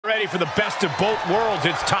ready for the best of both worlds.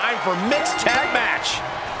 It's time for mixed tag match.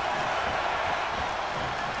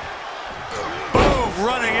 Boom,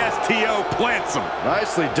 running STO plants him.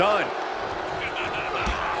 Nicely done.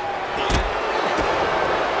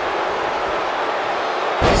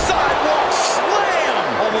 Sidewalk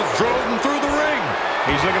slam. Almost drove him through the ring.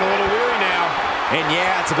 He's looking a little weary now. And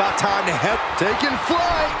yeah, it's about time to head. Taking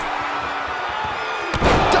flight.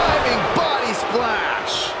 Diving body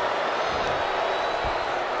splash.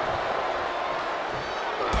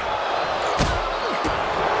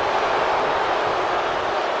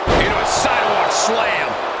 Into a sidewalk slam.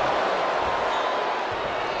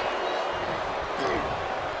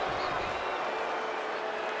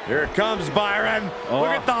 Here it comes, Byron. Look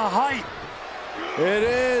at the height. It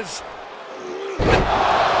is.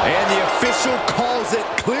 And the official calls it.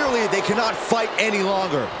 Clearly, they cannot fight any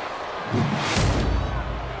longer.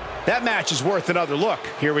 That match is worth another look.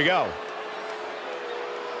 Here we go.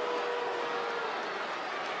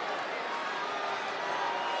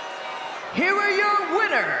 Here are your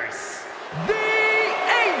winners, the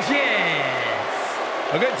Agents.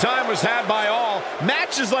 A good time was had by all.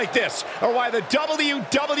 Matches like this are why the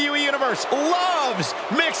WWE Universe loves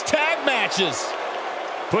mixed tag matches.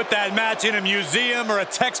 Put that match in a museum or a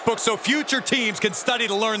textbook so future teams can study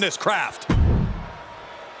to learn this craft.